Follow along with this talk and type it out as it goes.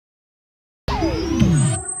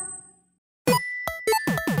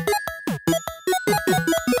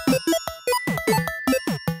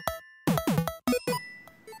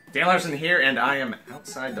Dan Larson here, and I am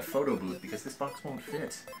outside the photo booth because this box won't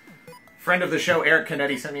fit. Friend of the show, Eric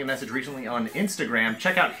Canete, sent me a message recently on Instagram.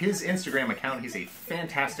 Check out his Instagram account. He's a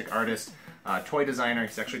fantastic artist, toy designer.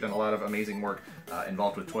 He's actually done a lot of amazing work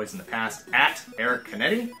involved with toys in the past. At Eric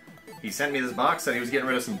Canete. He sent me this box, said he was getting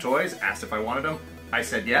rid of some toys, asked if I wanted them. I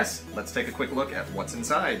said yes. Let's take a quick look at what's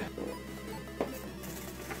inside.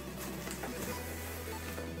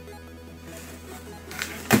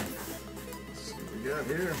 Let's see what we got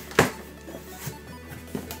here.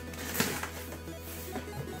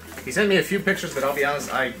 He sent me a few pictures, but I'll be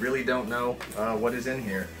honest, I really don't know what is in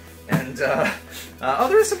here. And, oh,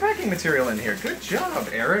 there is some packing material in here. Good job,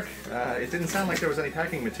 Eric. It didn't sound like there was any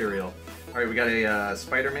packing material. All right, we got a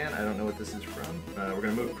Spider-Man. I don't know what this is from. We're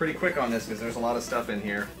going to move pretty quick on this because there's a lot of stuff in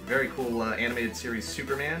here. Very cool animated series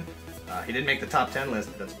Superman. He didn't make the top 10 list,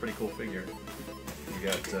 but that's a pretty cool figure. We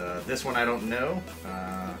got this one I don't know.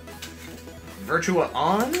 Virtua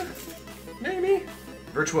On, maybe?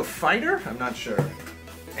 Virtua Fighter? I'm not sure.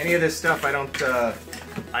 Any of this stuff I don't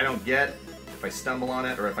get. If I stumble on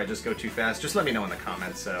it or if I just go too fast, just let me know in the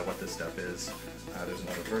comments what this stuff is. There's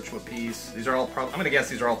another Virtua piece. These are all I'm going to guess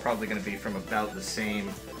these are all probably going to be from about the same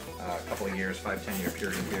couple of years, 5-10 year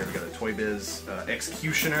period here. We got a Toy Biz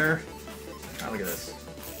Executioner. Oh, look at this.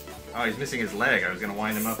 Oh, he's missing his leg. I was going to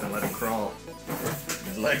wind him up and let him crawl.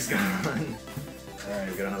 His leg's gone.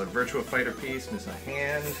 Alright, we got another Virtua Fighter piece, missing a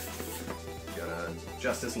hand. We got a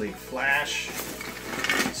Justice League Flash.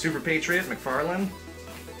 Super Patriot, McFarlane.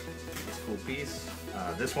 That's a cool piece.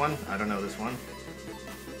 This one, I don't know this one.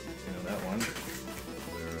 You know that one.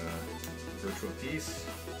 Another Virtua piece.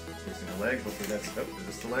 Missing a leg. Hopefully that's. Oh, is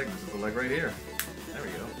this the leg? This is the leg right here. There we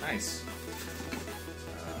go. Nice.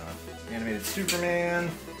 Animated Superman.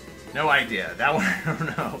 No idea. That one, I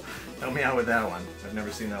don't know. Help me out with that one. I've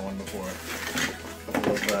never seen that one before. A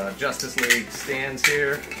couple of Justice League stands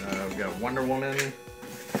here. We've got Wonder Woman.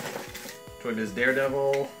 Toy Biz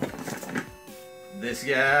Daredevil. This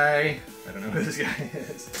guy. I don't know who this guy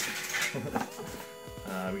is.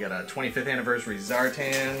 We got a 25th anniversary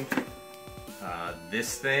Zartan.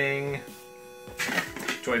 This thing.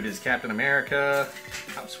 Toy Biz Captain America.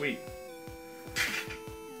 Oh, sweet.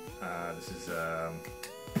 This is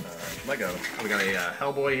Lego. We got a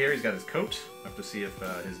Hellboy here. He's got his coat. We'll have to see if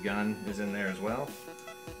his gun is in there as well.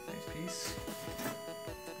 Nice piece.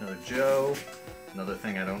 Another Joe. Another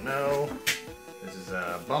thing I don't know. This is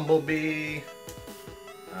Bumblebee.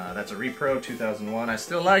 That's a Repro 2001. I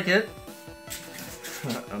still like it.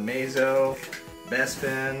 Amazo.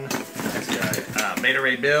 Bespin. This guy. Beta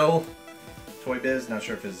Ray Bill. Toy Biz. Not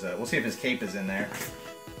sure if his. We'll see if his cape is in there.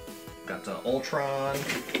 Got Ultron.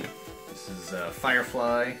 This is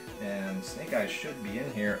Firefly. And Snake Eyes should be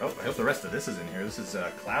in here. Oh, I hope the rest of this is in here. This is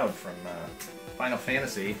Cloud from Final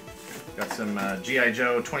Fantasy. Got some G.I.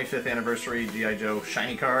 Joe 25th anniversary G.I. Joe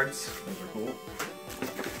shiny cards. Those are cool.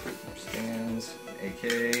 More stands.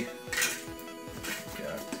 AK.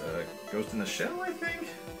 Got Ghost in the Shell, I think?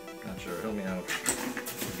 Not sure. Help me out.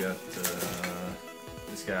 We got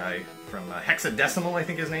this guy from Hexadecimal, I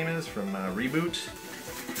think his name is, from Reboot.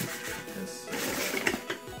 This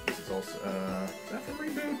is also... is that from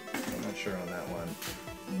Reboot? I'm not sure on that one.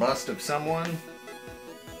 Bust of Someone.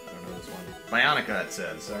 I don't know this one. Bionica, it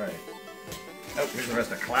says. Alright. Oh, here's the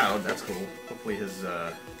rest of Cloud. That's cool. Hopefully his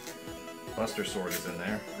Buster Sword is in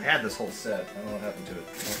there. I had this whole set. I don't know what happened to it.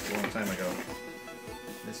 A long time ago.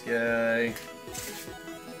 This guy.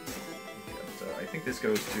 Got, I think this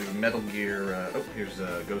goes to Metal Gear. Oh, here's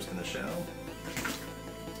Ghost in the Shell.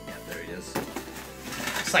 Yeah, there he is.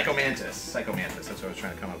 Psychomantis. Psychomantis. That's what I was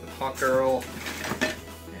trying to come up with. Hawkgirl.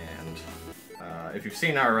 And if you've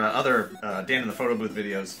seen our other Dan in the Photo Booth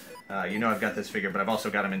videos, you know I've got this figure, but I've also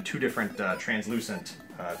got him in two different translucent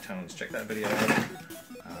tones. Check that video out.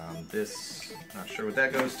 This, not sure what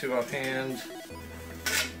that goes to offhand.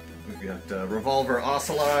 We've got Revolver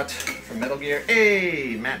Ocelot from Metal Gear.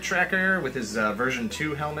 Hey, Matt Tracker with his version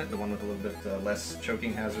 2 helmet, the one with a little bit less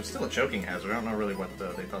choking hazard. Still a choking hazard. I don't know really what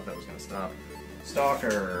they thought that was going to stop.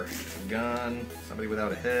 Stalker, gun, somebody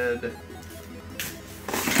without a head.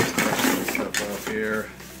 Stuff off here.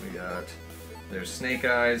 We got. There's Snake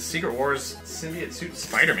Eyes, Secret Wars Symbiote Suit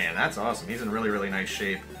Spider-Man. That's awesome. He's in really, really nice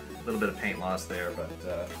shape. A little bit of paint loss there, but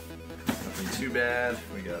nothing too bad.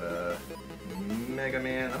 We got a Mega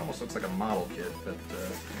Man. That almost looks like a model kit, but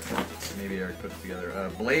maybe Eric put it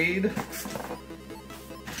together. Blade,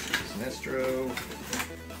 Sinestro,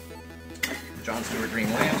 John Stewart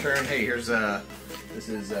Green Lantern. Hey, here's this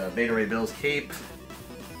is Beta Ray Bill's cape.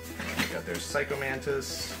 And we got there's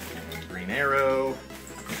Psychomantis, and Green Arrow.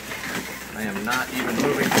 I am not even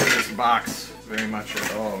moving through this box very much.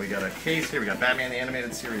 Oh, we got a case here. We got Batman the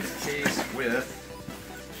Animated Series case with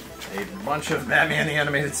a bunch of Batman the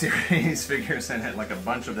Animated Series figures in it, like a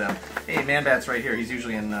bunch of them. Hey, Man-Bat's right here. He's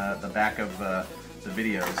usually in the back of the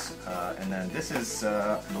videos. And then this is,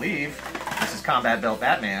 I believe, this is Combat Belt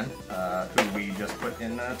Batman, who we just put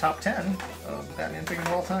in the top 10 of Batman figures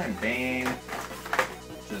of all time. Bane,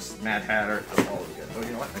 just Mad Hatter. Oh,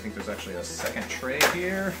 you know what? I think there's actually a second tray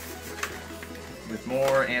here with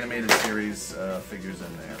more animated series figures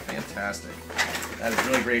in there. Fantastic. That is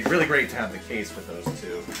really great to have the case with those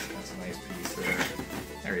two. That's a nice piece there.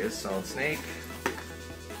 There he is, Solid Snake,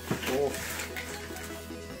 Wolf,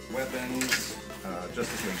 Weapons,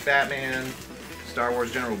 Justice League Batman, Star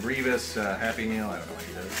Wars General Grievous, Happy Meal, I don't know what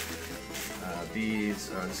he does.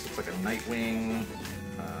 This looks like a Nightwing.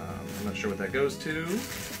 I'm not sure what that goes to.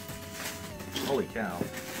 Holy cow.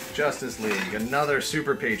 Justice League, another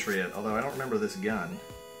Super Patriot, although I don't remember this gun.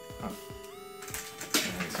 Huh.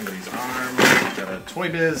 And somebody's arm. Got a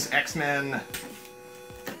Toy Biz X-Men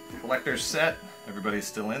collector's set. Everybody's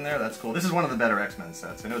still in there. That's cool. This is one of the better X-Men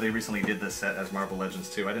sets. I know they recently did this set as Marvel Legends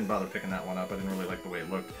 2. I didn't bother picking that one up. I didn't really like the way it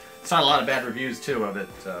looked. Saw a lot of bad reviews too of it.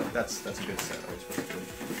 That's a good set. Always feels good.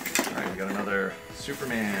 All right, we got another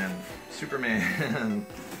Superman.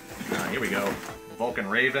 Here we go. Vulcan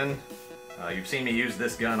Raven. You've seen me use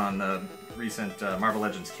this gun on the recent Marvel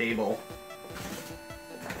Legends cable.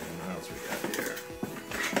 And what else we got here?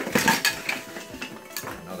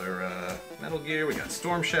 Another Metal Gear. We got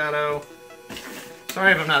Storm Shadow.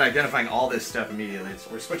 Sorry if I'm not identifying all this stuff immediately.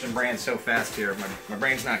 We're switching brands so fast here. My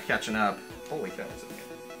brain's not catching up. Holy cow.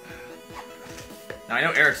 Now I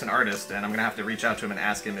know Eric's an artist, and I'm going to have to reach out to him and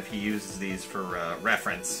ask him if he uses these for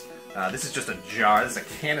reference. This is just a jar. This is a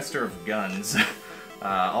canister of guns.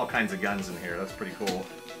 All kinds of guns in here. That's pretty cool.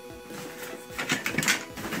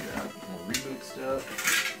 Got more reboot stuff.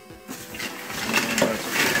 And what's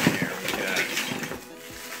in here? We got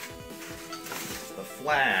the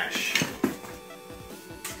Flash,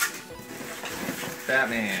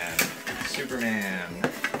 Batman, Superman,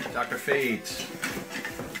 Dr. Fate.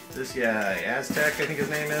 This guy, Aztec, I think his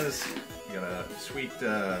name is. You got a sweet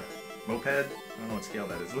moped. I don't know what scale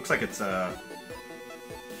that is. It looks like it's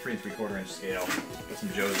 3 3/4 inch scale. Got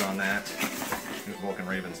some Joes on that. Here's Vulcan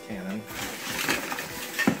Raven's cannon.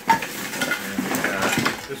 And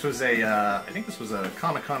this was a, I think this was a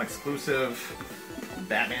Comic-Con exclusive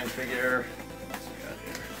Batman figure. What's we got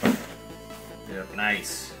here? Yep,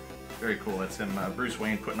 nice. Very cool. That's him, Bruce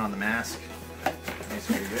Wayne, putting on the mask. Nice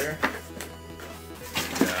figure.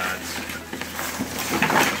 Got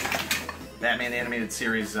Batman Animated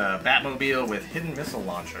Series Batmobile with hidden missile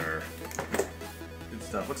launcher.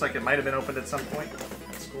 Stuff. Looks like it might have been opened at some point.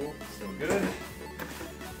 That's cool. Still good.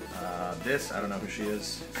 This, I don't know who she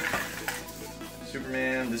is.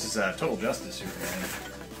 Superman. This is Total Justice Superman.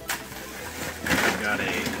 We've got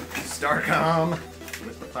a Starcom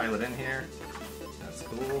with the pilot in here. That's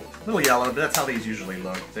cool. A little yellow, but that's how these usually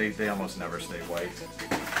look. They almost never stay white.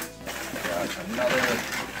 Got another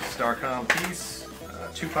Starcom piece.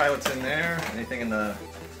 2 pilots in there. Anything in the...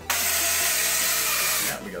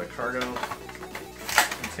 Yeah, we got a cargo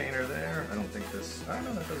container there. I don't think this... I don't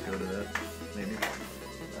know, that does go to that. Maybe.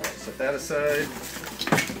 Alright, set that aside.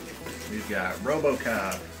 We've got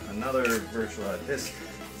RoboCop. Another virtual...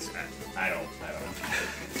 I don't know.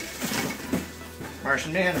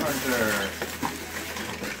 Martian Manhunter.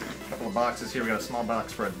 A couple of boxes here. We got a small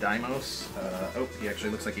box for a Deimos. Oh, he actually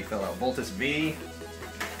looks like he fell out. Voltus V.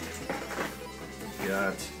 We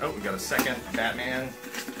got a second Batman.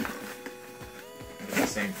 The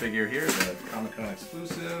same figure here, the Comic-Con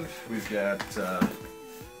exclusive. We've got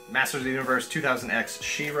Masters of the Universe 2000X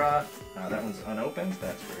She-Ra. That one's unopened.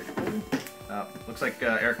 That's very cool. Looks like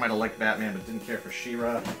Eric might have liked Batman, but didn't care for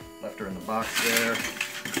She-Ra. Left her in the box there.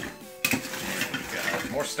 And we've got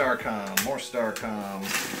more Starcom, more Starcom.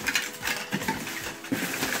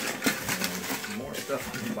 And more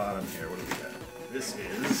stuff on the bottom here. What do we got? This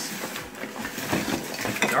is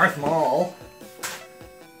Darth Maul.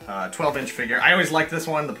 12-inch figure. I always liked this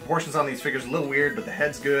one. The proportions on these figures are a little weird, but the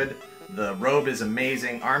head's good. The robe is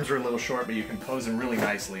amazing. Arms are a little short, but you can pose them really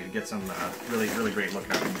nicely to get some really great look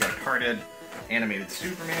out of them. We've got a carded animated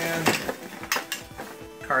Superman,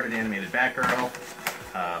 carded animated Batgirl,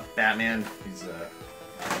 Batman. He's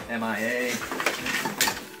MIA.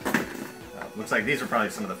 Looks like these are probably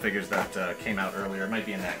some of the figures that came out earlier. It might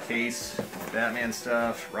be in that case. Batman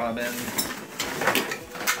stuff. Robin.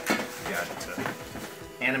 We got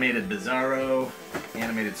animated Bizarro,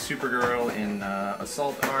 animated Supergirl in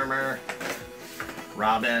assault armor,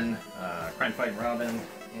 Robin, Crime Fighting Robin,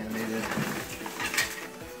 animated.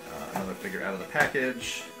 Another figure out of the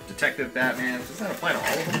package. Detective Batman. Does that apply to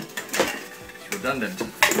all of them? It's redundant.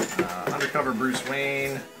 Undercover Bruce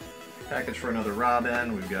Wayne. Package for another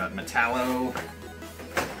Robin. We've got Metallo.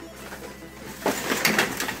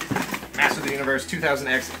 Master of the Universe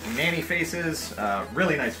 2000X Man-E-Faces.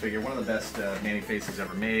 Really nice figure. One of the best Man-E-Faces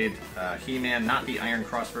ever made. He-Man, not the Iron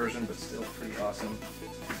Cross version, but still pretty awesome.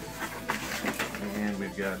 And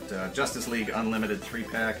we've got Justice League Unlimited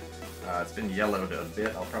 3-pack. It's been yellowed a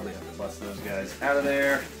bit. I'll probably have to bust those guys out of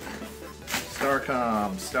there.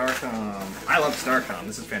 Starcom. I love Starcom.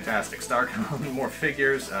 This is fantastic. Starcom, more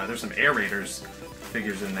figures. There's some Air Raiders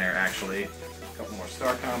figures in there, actually. A couple more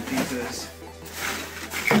Starcom pieces.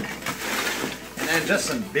 And then just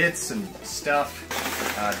some bits and stuff.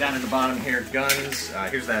 Down at the bottom here, guns.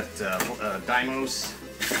 Here's that Deimos.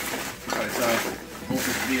 Probably saw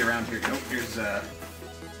Voltus V around here. Nope, here's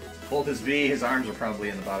Voltus V. His arms are probably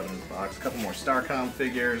in the bottom of this box. A couple more Starcom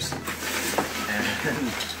figures.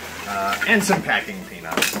 And some packing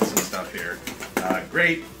peanuts and some stuff here.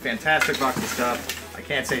 Great, fantastic box of stuff. I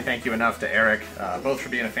can't say thank you enough to Eric, both for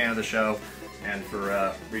being a fan of the show and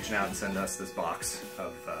for reaching out and sending us this box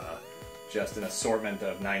of just an assortment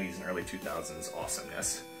of 90s and early 2000s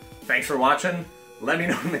awesomeness. Thanks for watching. Let me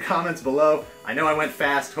know in the comments below. I know I went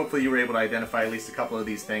fast. Hopefully you were able to identify at least a couple of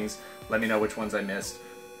these things. Let me know which ones I missed.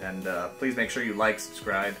 And please make sure you like,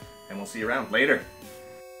 subscribe, and we'll see you around. Later.